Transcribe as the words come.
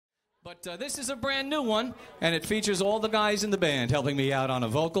But this is a brand new one, and it features all the guys in the band helping me out on a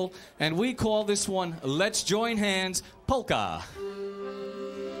vocal, and we call this one Let's Join Hands Polka.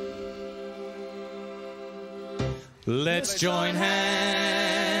 Let's join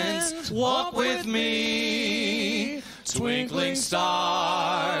hands, walk with me, twinkling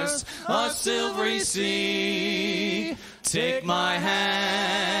stars, a silvery sea. Take my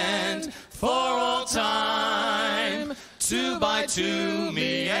hand for all time, 2 by 2,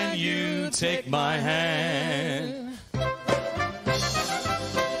 me and you, take my hand.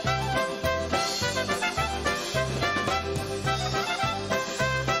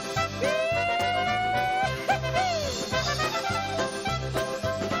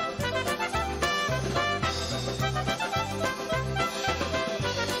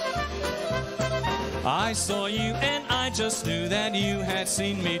 I saw you and I just knew that you had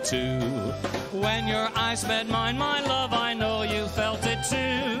seen me too. When your eyes met mine, my love, I know you felt it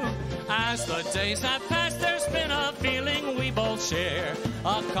too. As the days have passed, there's been a feeling we both share,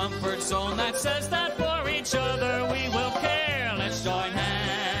 a comfort zone that says that for each other we will care. Let's join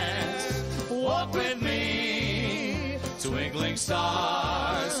hands, walk with me, twinkling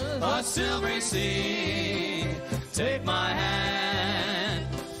stars, a silvery sea. Take my hand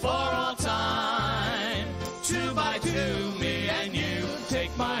for all time, 2 by 2, me and you,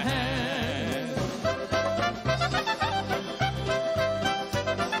 take my hand.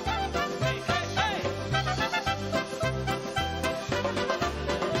 Hey, hey, hey.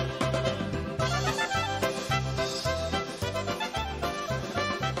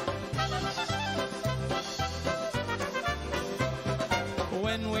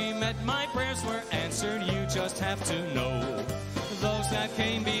 When we met, my prayers were answered, you just have to know. Those that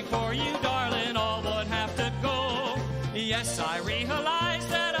came before you, darling, all would have to go. Yes, I realize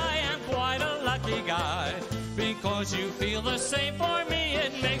that I am quite a lucky guy, because you feel the same for me,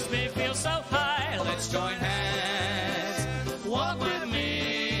 it makes me feel so high. Let's join hands, walk with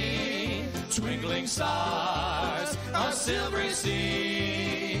me, twinkling stars, a silvery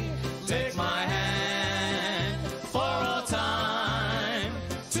sea. Take my hand for all time,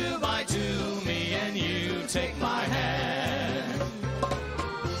 2 by 2, me and you, take my hand.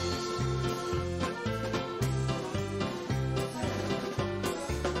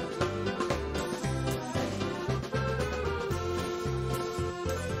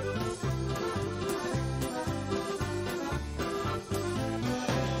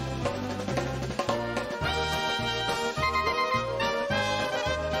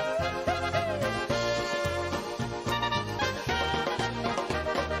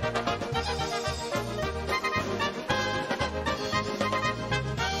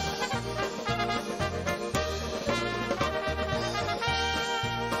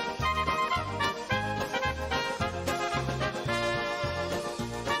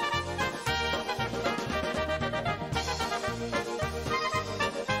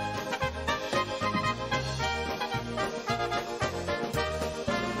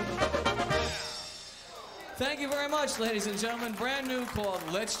 Thank you very much, ladies and gentlemen. Brand new, called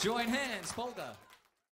Let's Join Hands Polka.